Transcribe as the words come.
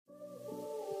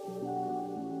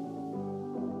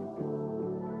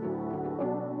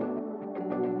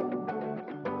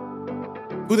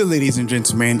Good day, ladies and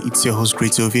gentlemen. It's your host,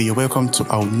 Great Ovia. You're welcome to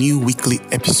our new weekly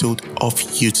episode of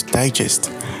Youth Digest.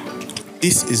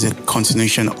 This is a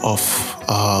continuation of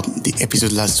the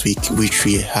episode last week, which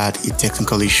we had a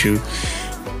technical issue.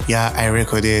 Yeah, I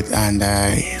recorded and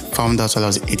I found out while I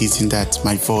was editing that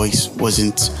my voice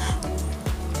wasn't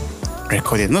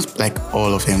recorded. Not like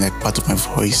all of them, like part of my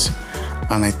voice.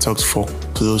 And I talked for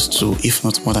close to, if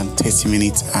not more than 30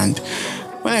 minutes. And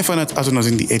when I found out I was not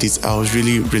in the edit, I was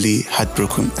really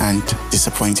heartbroken and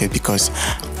disappointed because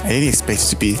I didn't expect it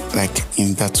to be like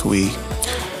in that way.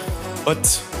 But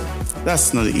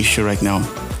that's not the issue right now.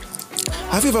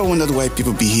 Have you ever wondered why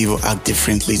people behave or act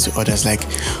differently to others? Like,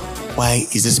 why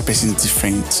is this person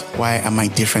different? Why am I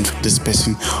different from this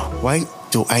person? Why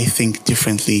do I think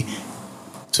differently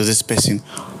to this person?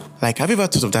 Like, have you ever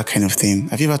thought of that kind of thing?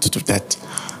 Have you ever thought of that?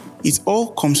 It all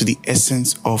comes to the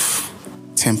essence of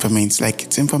temperament. Like,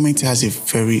 temperament has a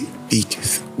very big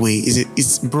way.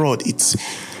 It's broad. It's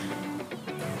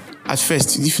at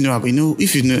first, if you know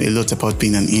a lot about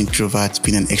being an introvert,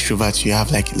 being an extrovert, you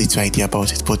have like little idea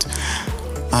about it. But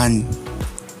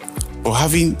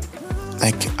having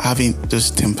those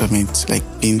temperaments,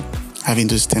 having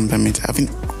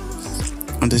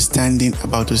understanding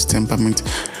about those temperaments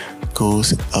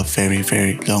goes a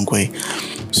very long way.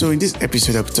 So in this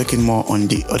episode, I'll be talking more on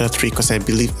the other three because I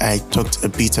believe I talked a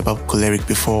bit about choleric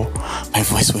before my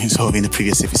voice went off in the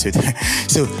previous episode.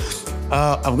 So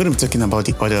I'm going to be talking about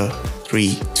the other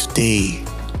three today.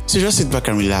 So just sit back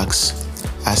and relax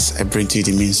as I bring to you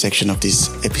the main section of this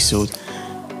episode.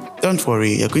 Don't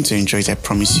worry, you're going to enjoy it, I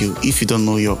promise you. If you don't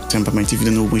know your temperament, if you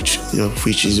don't know which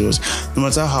is yours, no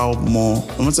matter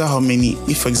how many,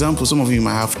 if for example, some of you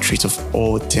might have traits of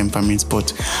all temperaments,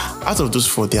 but out of those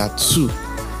four, there are two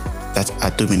that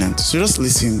are dominant. So just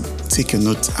listen, take your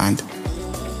notes, and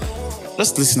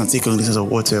just listen and take a listen to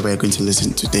whatever you're going to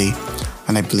listen today.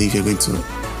 And I believe you're going to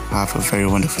have a very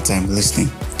wonderful time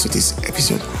listening to this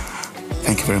episode.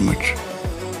 Thank you very much.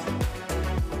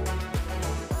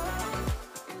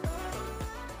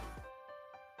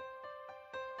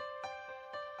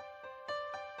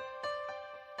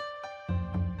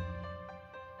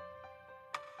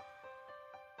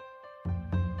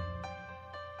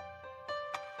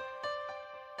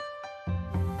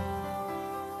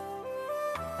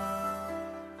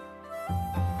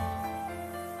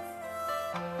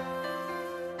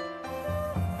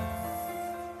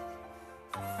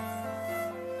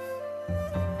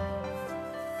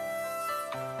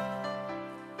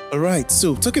 Alright,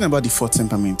 so talking about the four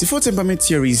temperament. The four temperament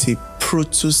theory is a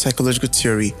proto-psychological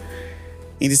theory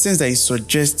in the sense that it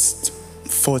suggests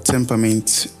four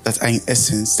temperaments that are in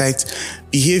essence, like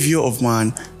behavior of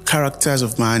man, characters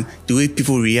of man, the way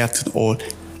people react and all.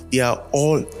 They are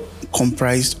all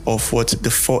comprised of what?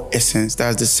 The four essence.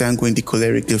 That's the sanguine, the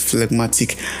choleric, the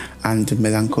phlegmatic, and the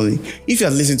melancholy. If you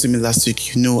had listened to me last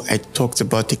week, you know I talked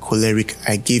about the choleric.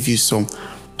 I gave you some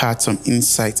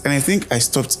insights, and I think I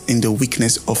stopped in the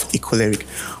weakness of a choleric.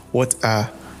 What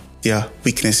are their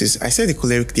weaknesses? I said the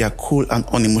choleric, they are cool and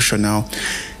unemotional.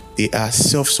 They are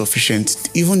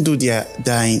self-sufficient. Even though they are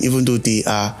dying, even though they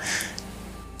are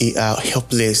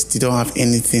helpless, they don't have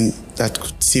anything that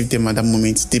could save them at that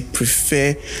moment. They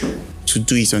prefer to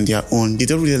do it on their own. They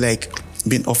don't really like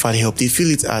being offered help. They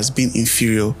feel it as being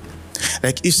inferior.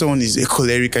 Like if someone is a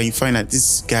choleric and you find that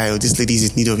this guy or this lady is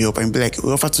in need of help and be like,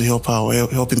 we offer to help her or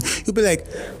help him, you'll be like,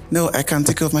 no, I can't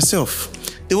take care of myself.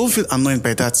 They won't feel annoyed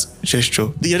by that gesture.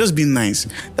 They are just being nice.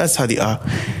 That's how they are.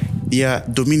 They are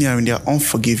domineering, they are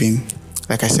unforgiving.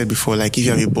 Like I said before, like if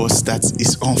you have a boss that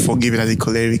is unforgiving as a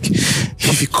choleric,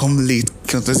 if you come late,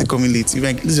 constantly coming late, you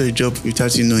like, this is your job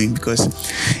without you knowing, because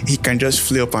he can just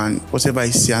flare up and whatever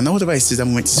he says, and whatever he says that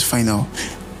moment is final.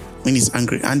 When he's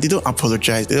angry, and they don't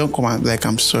apologize, they don't come out like,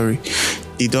 I'm sorry.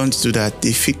 They don't do that.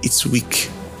 They feel it's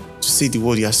weak to say the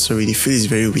word you are sorry. They feel it's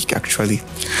very weak actually,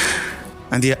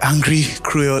 and they are angry,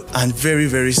 cruel, and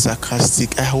very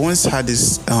sarcastic. I once had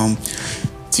this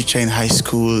teacher in high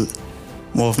school,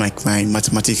 more of my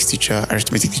mathematics teacher,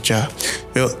 arithmetic teacher.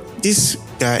 Well, this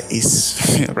guy is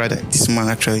this man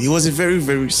actually, he was a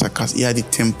very sarcastic. He had a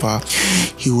temper.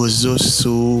 He was just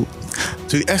so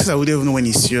to the extent I wouldn't even know when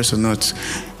he's serious or not.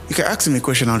 You can ask him a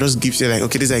question, I'll just give you like,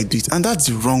 okay, this is how you do it. And that's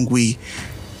the wrong way.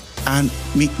 And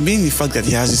being the fact that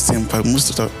he has this temper, most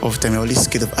of the time, I'm always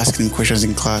scared of asking him questions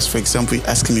in class. For example, you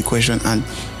ask him a question and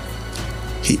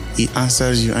he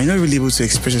answers you, and you're not really able to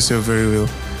express yourself very well.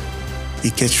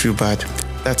 It gets real bad.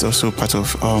 That's also part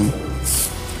of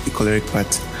the choleric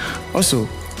part. Also,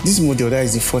 this model, that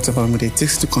is the fourth temperament model, it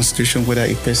takes into consideration whether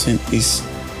a person is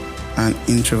an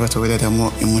introvert or whether they're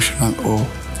more emotional or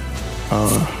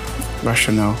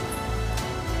rational.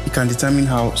 it can determine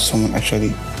how someone actually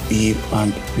behave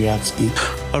and react in.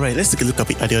 All right, let's take a look at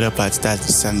the other part. That's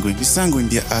the sanguine. The sanguine,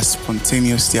 they are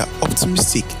spontaneous, they are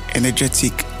optimistic,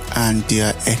 energetic, and they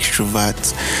are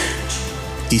extroverts.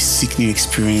 They seek new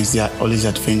experience. They are always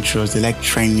adventurous. They like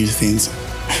trying new things.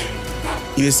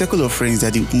 In a circle of friends,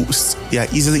 they are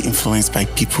easily influenced by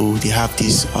people. They have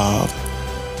this I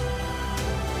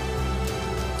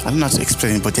don't know how to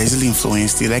explain it, but they're easily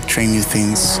influenced. They like trying new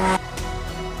things.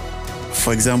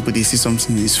 For example, they see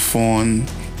something is fun.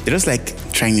 They just like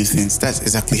trying new things. That's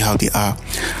exactly how they are.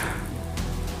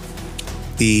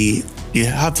 They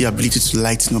have the ability to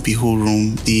lighten up a whole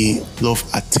room. They love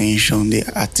attention. They're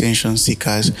attention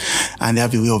seekers, and they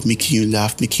have a way of making you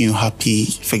laugh, making you happy.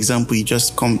 For example, you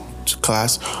just come to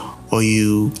class, or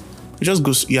you just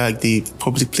go, you're at the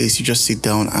public place, you just sit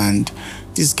down, and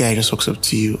this guy just walks up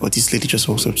to you, or this lady just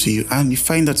walks up to you, and you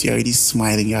find that you're already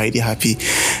smiling, you're already happy.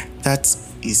 That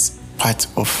is part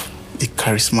of the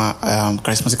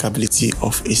charismatic ability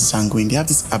of a sanguine. They have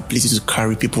this ability to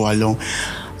carry people along,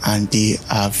 and they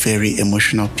are very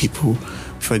emotional people.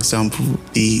 For example,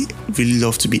 they really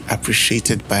love to be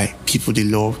appreciated by people they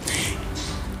love.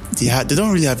 They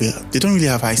don't really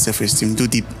have high self-esteem, though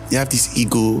they have this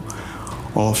ego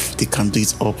of they can do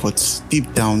it all, but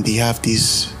deep down they have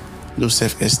this low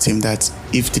self-esteem that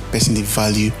if the person they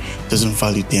value doesn't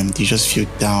value them, they just feel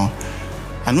down.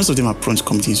 And most of them are prone to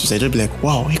committing suicide. They'll be like,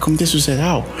 wow, he committed suicide,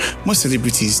 how? Most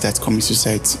celebrities that commit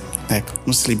suicide, like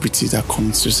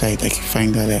you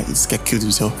find that this guy killed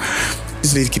himself,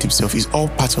 this lady killed himself, is all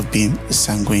part of being a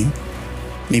sanguine.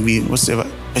 Maybe whatever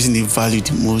person they value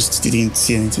the most, they didn't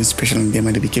see anything special in them,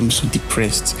 and they became so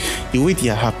depressed. The way they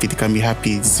are happy, they can be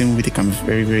happy. The same way they can be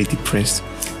very, very depressed.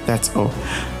 That's all.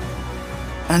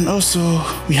 And also,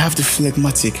 we have the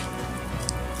phlegmatic.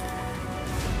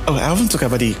 Oh, I haven't talked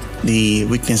about the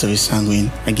weakness of a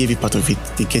sanguine. I gave you part of it.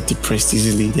 They get depressed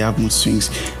easily. They have mood swings.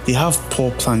 They have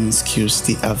poor planning skills.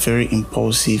 They are very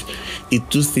impulsive. They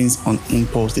do things on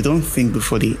impulse. They don't think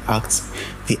before they act.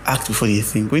 They act before they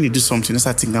think. When they do something, they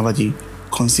start thinking about the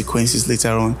consequences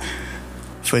later on.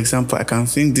 For example, I can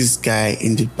think this guy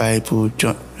in the Bible,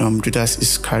 Judas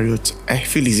Iscariot, I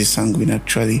feel he's a sanguine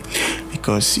actually,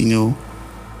 because,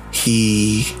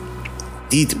 he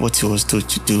did what he was told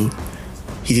to do.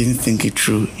 He didn't think it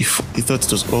through. He thought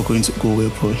it was all going to go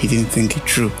well, but he didn't think it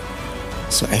through.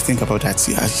 So I think about that.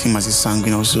 I see him as a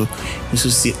sanguine. Also, you also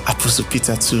see Apostle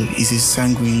Peter too. He's a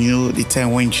sanguine. The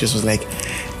time when Jesus was like,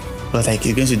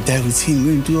 you're going to die with him.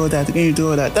 You're going to do all that. You're going to do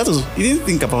all that. He didn't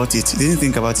think about it. He didn't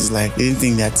think about his life. He didn't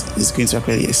think that he's going to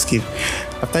actually escape.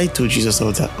 After he told Jesus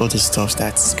all the stuff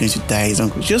that he's going to die, he's not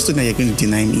going. Just to know you're going to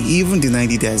deny me. He even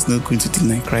denied it that he's not going to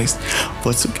deny Christ.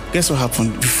 But guess what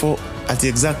happened? At the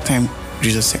exact time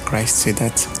Jesus said Christ said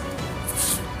that,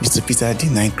 Mr. Peter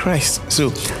denied Christ. So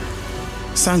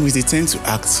sanguines, they tend to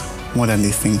act more than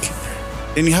they think.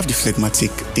 Then you have the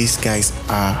phlegmatic. These guys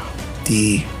are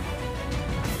the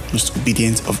most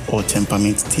obedient of all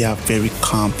temperaments. They are very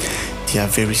calm. They are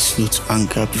very slow to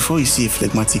anger. Before you see a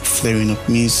phlegmatic flaring up,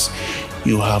 means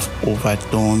you have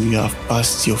overdone, you have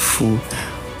passed your full.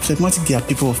 Phlegmatic, they are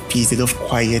people of peace. They love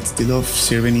quiet, they love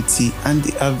serenity, and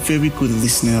they are very good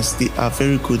listeners. They are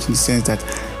very good in the sense that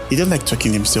they don't like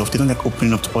talking themselves. They don't like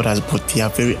opening up to others, but they are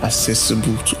very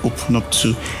accessible to open up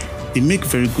to. They make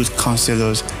very good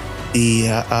counselors. They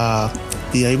are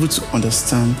able to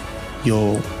understand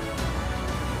your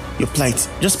plight.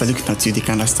 Just by looking at you, they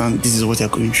can understand this is what you're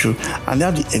going through, and they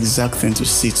have the exact thing to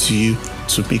say to you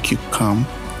to make you calm.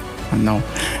 And now,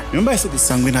 remember I said the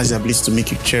sanguine has the ability to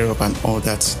make you cheer up and all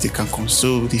that. They can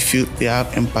console, they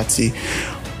have empathy.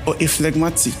 But a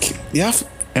phlegmatic, they have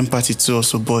empathy too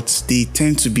also, but they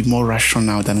tend to be more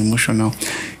rational than emotional.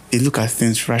 They look at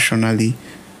things rationally.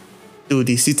 Though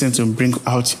they still tend to bring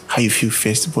out how you feel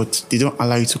first, but they don't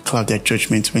allow you to cloud their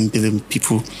judgment when dealing with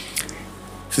people.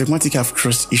 Phlegmatic have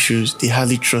trust issues. They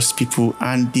hardly trust people,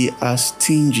 and they are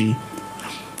stingy.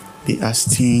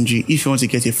 If you want to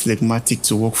get a phlegmatic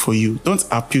to work for you, don't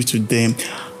appeal to them,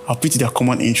 appeal to their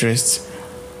common interests.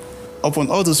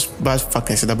 Upon all those bad facts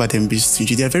I said about them being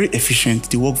stingy, they are very efficient.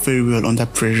 They work very well under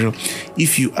pressure.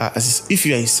 If you are a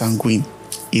sanguine,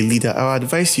 a leader, I would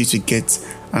advise you to get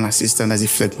an assistant as a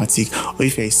phlegmatic, or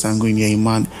if you're a sanguine, you're a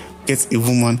man, get a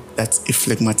woman that's a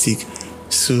phlegmatic,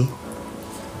 so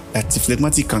that the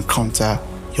phlegmatic can counter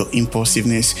your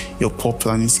impulsiveness, your poor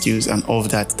planning skills, and all of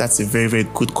that. That's a very, very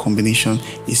good combination,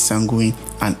 a sanguine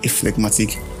and a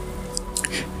phlegmatic.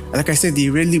 Like I said, they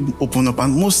rarely open up,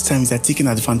 and most times they're taken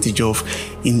advantage of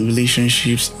in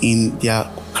relationships, in their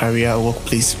career,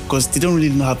 workplace, because they don't really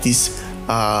have this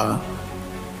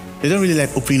They don't really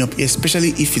like opening up, especially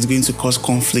if it's going to cause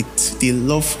conflict. They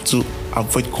love to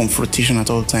avoid confrontation at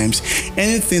all times.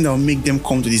 Anything that will make them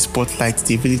come to the spotlight,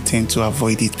 they really tend to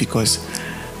avoid it because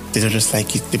they don't just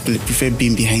like it. They prefer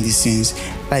being behind the scenes.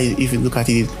 Like if you look at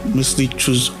it, they mostly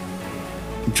choose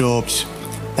jobs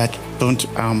that don't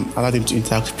allow them to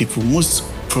interact with people. Most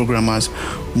programmers,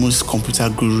 most computer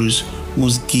gurus,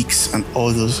 most geeks, and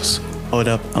all those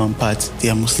other parts, they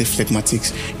are mostly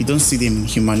phlegmatics. You don't see them in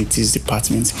humanities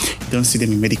departments. You don't see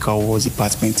them in medical wards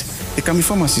department. They can be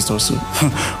pharmacists also,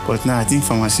 but now I think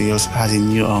pharmacy also has a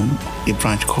new a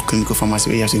branch called clinical pharmacy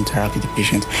where you have to interact with the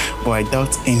patient. But I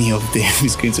doubt any of them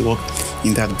is going to work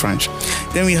in that branch.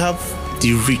 Then we have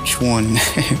the rich one.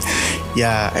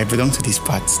 Yeah, I belong to this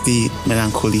part. The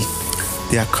melancholy.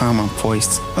 They are calm and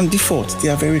poised. On default, they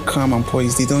are very calm and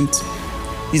poised. You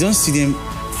don't see them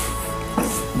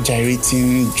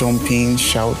gyrating, jumping,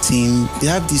 shouting. They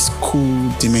have this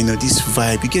cool demeanor, this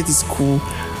vibe. You get this cool,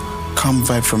 calm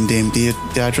vibe from them. They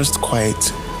are just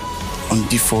quiet on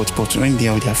default, but when they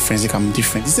are with their friends, they can be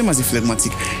different. The same as the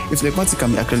phlegmatic. A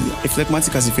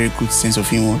phlegmatic has a very good sense of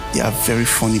humor. They are very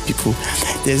funny people.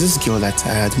 There's this girl that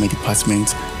I had in my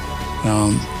department.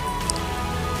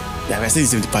 I said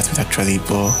it's in the department actually,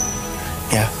 but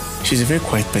yeah. She's a very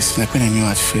quiet person. Like when I knew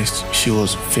her at first, she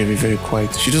was very, very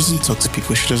quiet. She doesn't talk to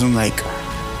people. She doesn't like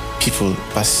people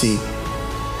per se.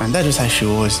 And that's just how she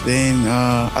was. Then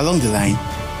along the line,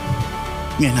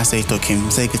 me and her started talking,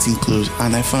 started getting close.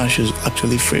 And I found out she was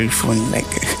actually very funny. Like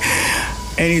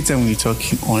anytime we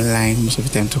talking online, most of the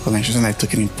time talk online, she doesn't like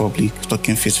talking in public,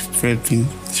 talking face to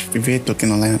face,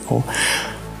 talking online or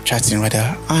chatting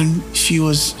rather. And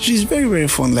she's very, very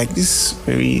fun. Like this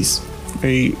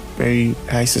very, very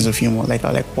high sense of humor. Like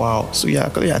I like, wow. So yeah, I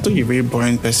told you, a very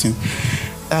boring person.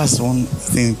 That's one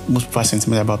thing most people are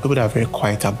sentimental about. People that are very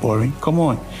quiet are boring. Come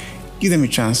on, give them a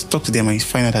chance, talk to them, and you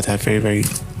find out that they're very, very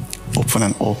open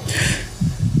and all.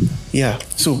 Yeah.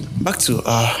 So back to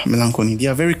melancholy. They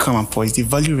are very calm and poised. They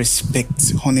value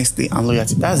respect, honesty, and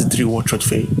loyalty. That's the 3-word short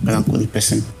for a melancholy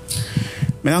person.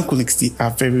 Melancholics, they are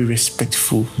very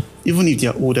respectful, even if they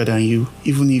are older than you,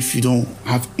 even if you don't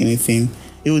have anything.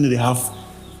 Even though they have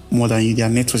more than you, their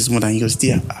network is more than yours,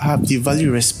 they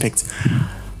value respect,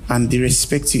 and they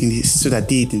respect you so that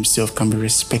they themselves can be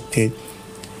respected.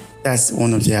 That's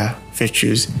one of their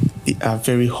virtues. They are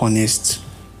very honest.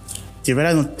 They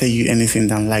rather not tell you anything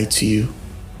than lie to you.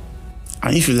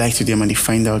 And if you lie to them and they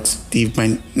find out, they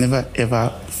might never ever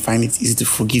find it easy to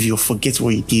forgive you or forget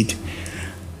what you did.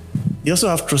 They also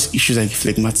have trust issues like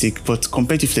phlegmatic, but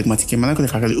compared to phlegmatic, a melancholy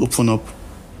can really open up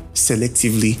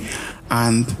selectively,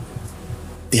 and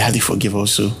they hardly forgive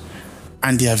also,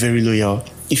 and they are very loyal.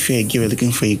 If you're a girl, you're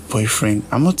looking for a boyfriend,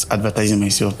 I'm not advertising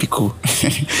myself, be cool.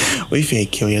 But if you're a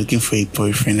girl, you're looking for a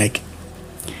boyfriend, like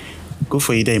go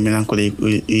for either a melancholy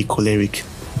or a choleric.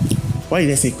 Why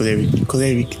did I say choleric?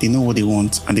 Choleric, they know what they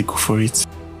want and they go for it.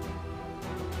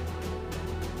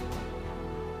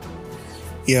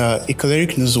 Yeah, a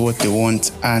choleric knows what they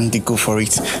want and they go for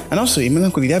it. And also, a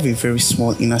melancholy, they have a very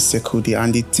small inner circle there,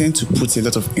 and they tend to put a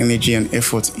lot of energy and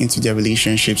effort into their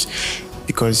relationships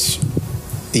because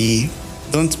they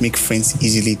don't make friends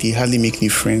easily. They hardly make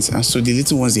new friends. And so the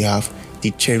little ones they have,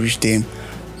 they cherish them,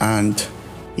 and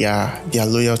yeah, they are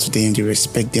loyal to them, they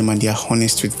respect them, and they are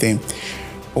honest with them.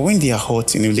 But when they are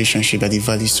hot in a relationship that they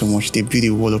value so much, they build a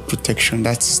wall of protection.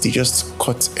 That is, they just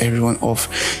cut everyone off.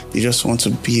 They just want to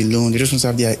be alone. They just want to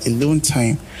have their alone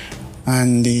time.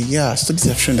 And studies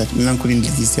have shown that melancholy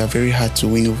ladies, they are very hard to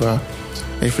win over.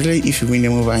 Especially if you win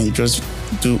them over and you just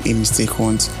do a mistake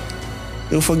once,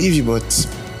 they'll forgive you, but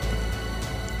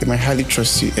they might hardly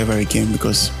trust you ever again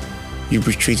because you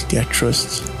betrayed their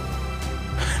trust.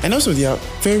 And also, they are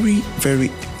very, very,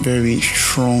 very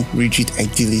strong, rigid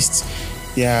idealists.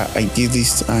 They are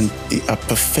idealists and they are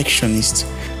perfectionists.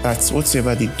 That's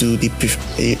whatsoever they do,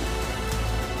 they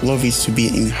love it to be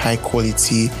in high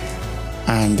quality,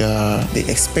 and they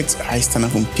expect high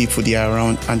standard from people they are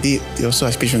around, and they also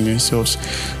aspire on themselves.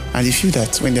 And they feel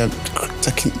that when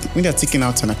they are taking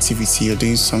out an activity or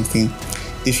doing something,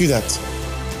 they feel that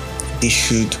they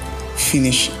should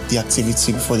finish the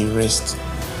activity before the rest.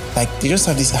 Like they just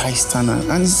have this high standard,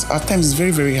 and at times it's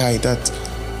very, very high that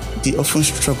they often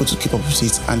struggle to keep up with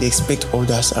it, and they expect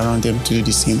others around them to do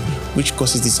the same, which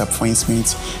causes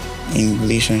disappointment in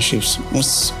relationships.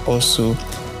 Most also,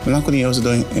 melancholy also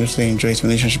don't really enjoy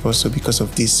relationship also because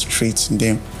of these traits in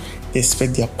them. They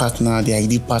expect their partner, their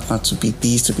ideal partner, to be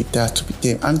this, to be that, to be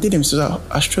them, and they themselves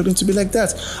are struggling to be like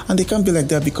that, and they can't be like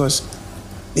that because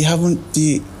they haven't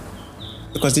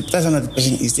because that's not the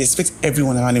person is. They expect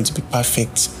everyone around them to be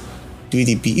perfect. the way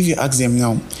they be. If you ask them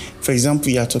now, for example,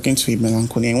 you are talking to a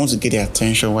melancholy and you want to get their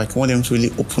attention, like you want them to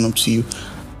really open up to you,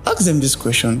 ask them this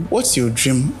question: what's your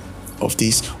dream of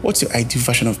this? What's your ideal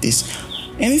version of this?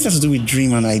 Anything to do with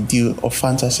dream and ideal or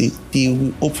fantasy, they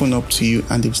will open up to you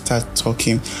and they'll start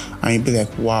talking, and you'll be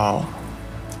like, wow,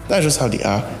 that's just how they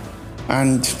are.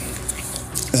 And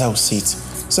as I would say it.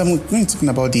 So I'm going to talk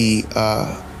about the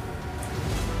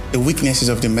weaknesses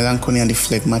of the melancholy and the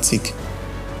phlegmatic.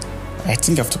 I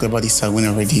think I've talked about the sanguine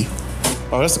already.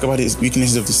 But I'll just talk about the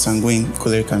weaknesses of the sanguine,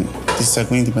 choleric, and the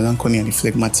sanguine, the melancholy, and the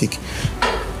phlegmatic.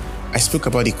 I spoke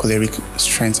about the choleric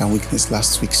strength and weakness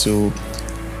last week, so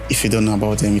if you don't know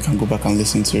about them, you can go back and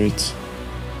listen to it.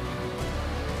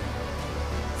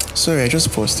 Sorry, I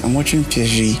just paused. I'm watching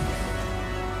PSG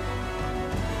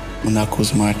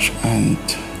Monaco's match, and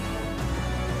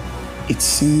it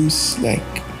seems like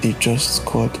they just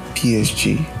scored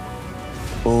PSG.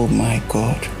 Oh my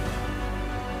God.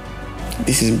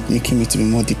 This is making me to be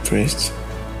more depressed.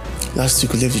 Last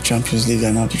week we left the Champions League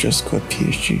and now they just scored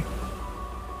PSG.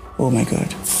 Oh my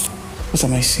God. What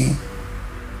am I seeing?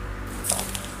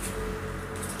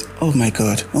 Oh my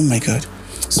God. Oh my God.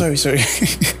 Sorry.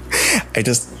 I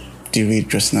just derailed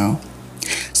just now.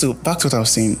 So back to what I was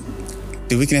saying.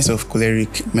 The weakness of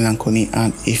choleric, melancholy,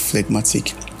 and a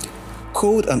phlegmatic.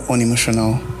 Cold and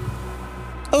unemotional.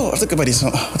 Oh, I've talked about this.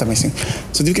 What am I saying?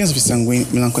 So the weakness of the sanguine,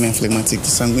 melancholy, and phlegmatic. The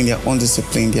sanguine, they are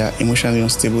undisciplined, they are emotionally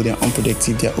unstable, they are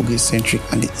unproductive, they are egocentric,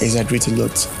 and they exaggerate a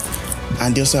lot.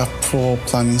 And they also have poor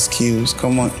planning skills.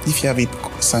 Come on, if you have a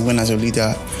sanguine as your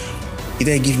leader,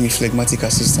 either give me phlegmatic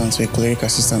assistant or a choleric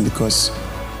assistant, because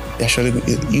they're surely,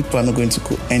 you people are not going to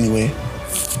go anywhere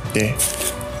there.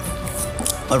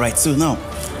 Alright, so now,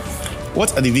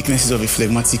 what are the weaknesses of a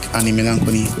phlegmatic and a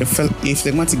melancholy? A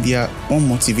phlegmatic, they are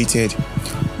unmotivated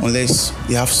unless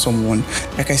they have someone.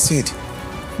 Like I said,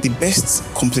 the best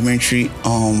complementary,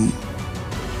 what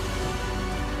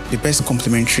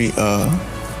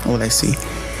would I say?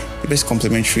 The best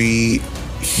complementary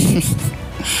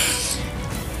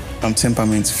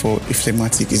temperament for a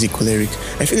phlegmatic is a choleric.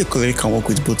 I feel a choleric can work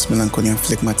with both melancholy and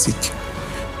phlegmatic.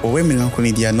 But when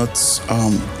melancholy, they are not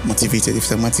motivated, the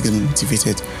phlegmatic is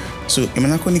motivated. So a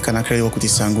melancholy can actually work with a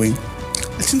sanguine.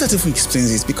 I think that even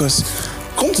explains it, because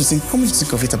come to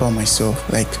think of it about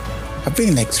myself, like I've been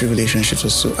in like 3 relationships or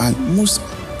so, and most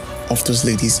of those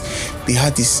ladies, they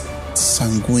had this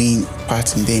sanguine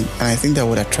part in them, and I think that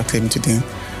what attracted me to them.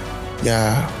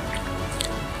 Yeah,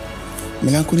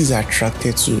 melancholy is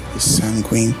attracted to a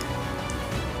sanguine.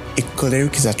 A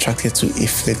choleric is attracted to a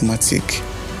phlegmatic.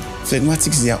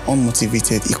 Phlegmatics, they are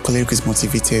unmotivated. A choleric is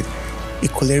motivated. A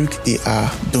choleric, they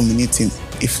are dominating.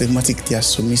 A phlegmatic, they are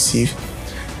submissive.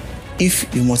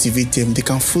 If you motivate them, they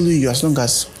can follow you as long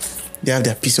as they have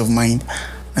their peace of mind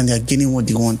and they are getting what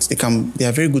they want. They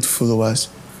are very good followers.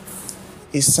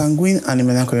 A sanguine and a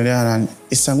melancholy, and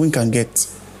a sanguine can get,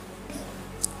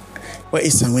 where a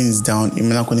sanguine is down, a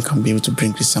melancholy can be able to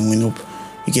bring the sanguine up.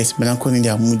 You get melancholy, they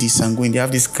are moody, sanguine, they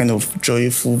have this kind of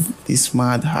joyful, this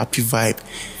mad, happy vibe.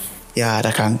 Yeah,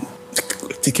 that can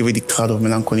take away the cloud of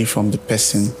melancholy from the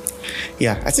person.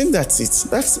 Yeah, I think that's it.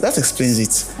 That explains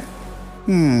it.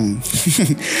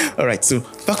 Alright, so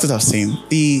back to what I was saying.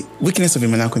 The weakness of a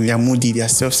melancholy, they are moody, they are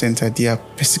self-centered, they are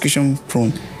persecution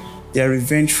prone, they are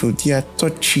revengeful, they are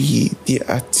touchy, they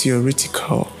are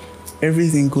theoretical.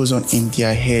 Everything goes on in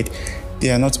their head.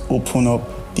 They are not open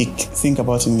up. They think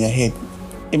about it in their head.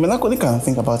 A melancholy can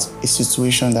think about a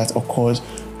situation that occurs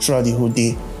throughout the whole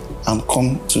day and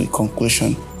come to a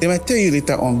conclusion. They might tell you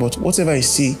later on, but whatever you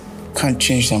see can't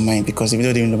change their mind, because they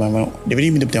already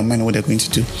made up their mind what they're going to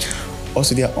do.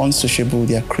 Also, they are unsociable,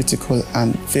 they are critical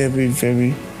and very,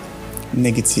 very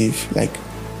negative. Like,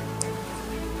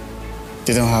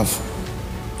 they are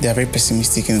very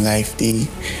pessimistic in life. They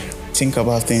think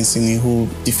about things in a whole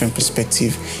different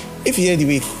perspective. If you hear the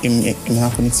way in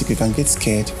melancholy, you can get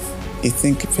scared. They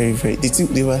think they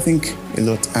overthink a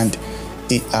lot, and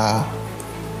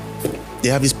they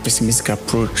have this pessimistic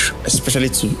approach, especially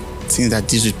to things that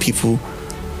deals with people,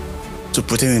 to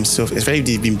protect themselves, especially if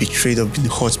they've been betrayed or been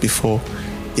hurt before.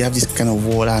 They have this kind of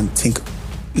wall and think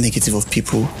negative of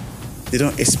people. They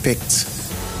don't expect,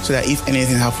 so that if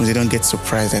anything happens, they don't get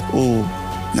surprised, like, oh,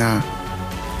 nah,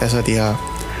 that's what they are.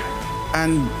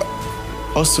 And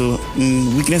also,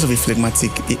 weakness of a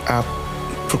phlegmatic, they are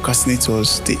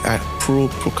procrastinators. They are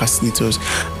pro-procrastinators.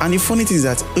 And the funny thing is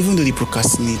that even though they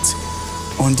procrastinate,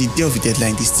 on the day of the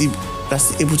deadline, they're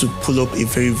still able to pull up a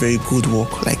very, very good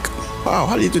work. Like, wow,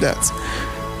 how do you do that?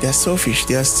 They are selfish.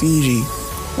 They are stingy. You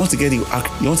want to get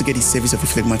the service of a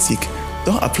phlegmatic.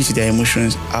 Don't appeal to their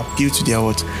emotions. Appeal to their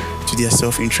what? To their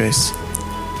self-interest.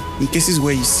 In cases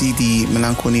where you see the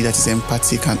melancholy that is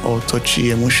empathic and all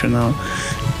touchy, emotional,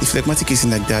 the phlegmatic is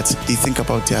like that. They think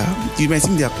about you might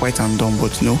think they are quiet and dumb,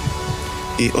 but no,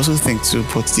 they also think too,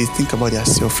 but they think about their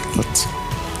self a lot.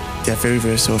 They are very,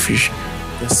 very selfish.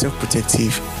 They're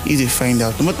self-protective. If they find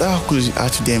out, no matter how close you are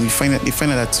to them, they find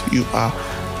out that you are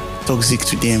toxic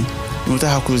to them. No matter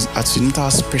how close you are to you, no matter how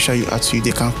special you are to you,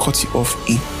 they can cut you off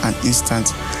in an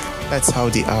instant. That's how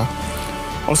they are.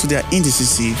 Also, they are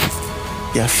indecisive,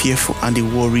 they are fearful, and they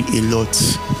worry a lot.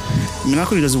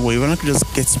 Melancholy doesn't worry. Melancholy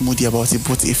just gets moody about it,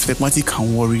 but a phlegmatic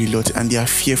can worry a lot, and they are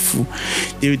fearful.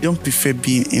 They don't prefer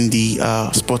being in the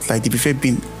spotlight. They prefer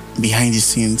being behind the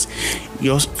scenes.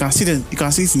 You also can see them. You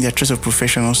can see it in their choice of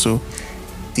profession. Also,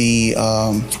 the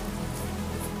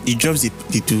jobs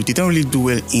they do, they don't really do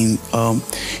well in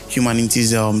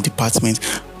humanities department,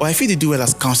 but I feel they do well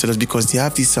as counselors because they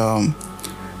have this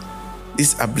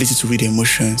ability to read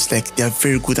emotions. Like, they are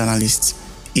very good analysts.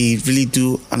 They really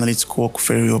do analytical work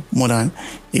very well, more than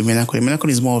a melancholy.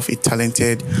 Melancholy is more of a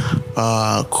talented,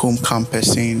 calm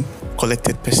person,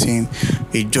 collected person,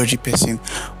 a judgy person.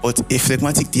 But a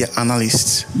phlegmatic, they are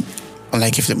analysts.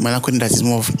 Unlike if the melancholy that is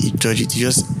more of a judgy,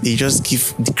 they just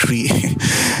give decree.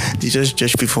 They just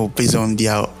judge people based on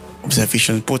their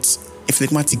observations. But a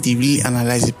phlegmatic, they really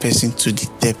analyze the person to the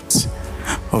depth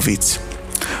of it.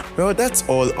 Well, that's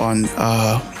all on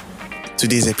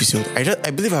today's episode.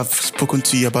 I believe I've spoken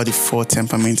to you about the 4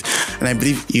 temperaments, and I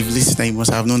believe if you listen, you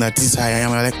must have known that this is how I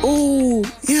am. I'm like, oh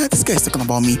yeah, this guy's talking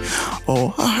about me,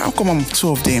 or how come I'm 2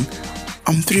 of them,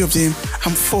 I'm 3 of them,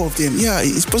 I'm 4 of them. Yeah,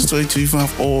 it's possible to even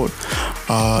have all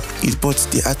but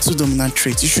there are 2 dominant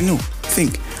traits. You should know.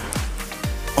 Think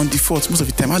on default most of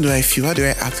the time. How do I feel? How do I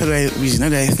act? How do I reason? How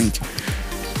do I think?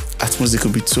 At most, there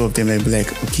could be 2 of them. I'd be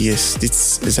like, okay, yes,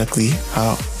 this is exactly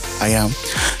how I am.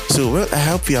 So, well, I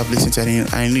hope you have listened to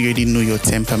it. I know you already know your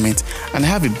temperament, and I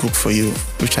have a book for you,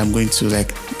 which I'm going to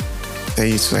tell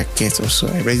you to get also.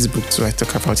 I read this book too. I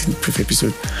talked about it in the previous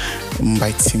episode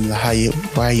by Tim LaHaye,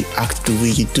 Why You Act the Way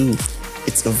You Do.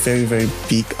 It's a very, very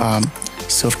big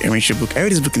self-enriching book. I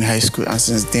read this book in high school, and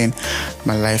since then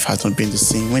my life has not been the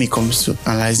same when it comes to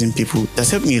analyzing people. That's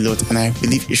helped me a lot, and I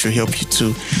believe it should help you too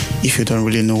if you don't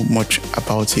really know much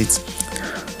about it.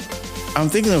 I'm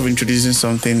thinking of introducing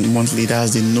something monthly,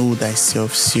 that's the Know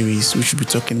Thyself series, which will be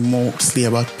talking mostly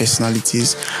about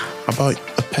personalities, about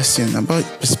a person, about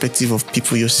perspective of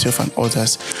people, yourself and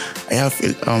others. I have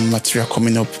material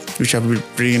coming up which I'll be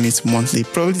bringing it monthly,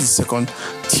 probably the second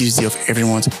Tuesday of every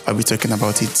month. I'll be talking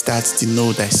about it. That's the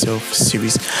Know Thyself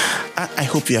series. I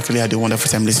hope you actually had a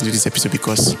wonderful time listening to this episode,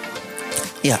 because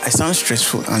I sound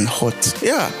stressful and hot.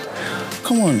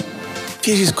 Come on,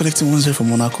 PSG is collecting 1-0 from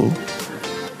Monaco.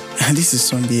 And this is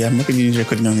Sunday. I'm making this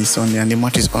recording on a Sunday, and the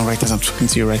match is on right as I'm talking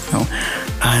to you right now.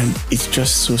 And it's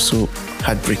just so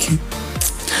heartbreaking.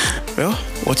 Well,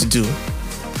 what to do?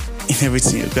 In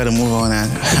everything, you've got to move on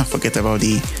and forget about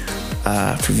the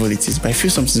frivolities. But I feel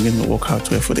something's going to work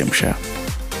out well for them, sure.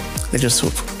 Let's just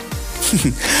hope.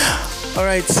 All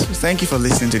right. Thank you for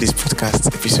listening to this podcast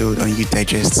episode on You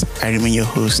Digest. I remain your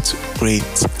host, Great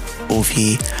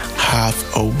Ovie. Have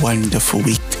a wonderful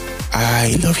week.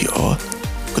 I love you all.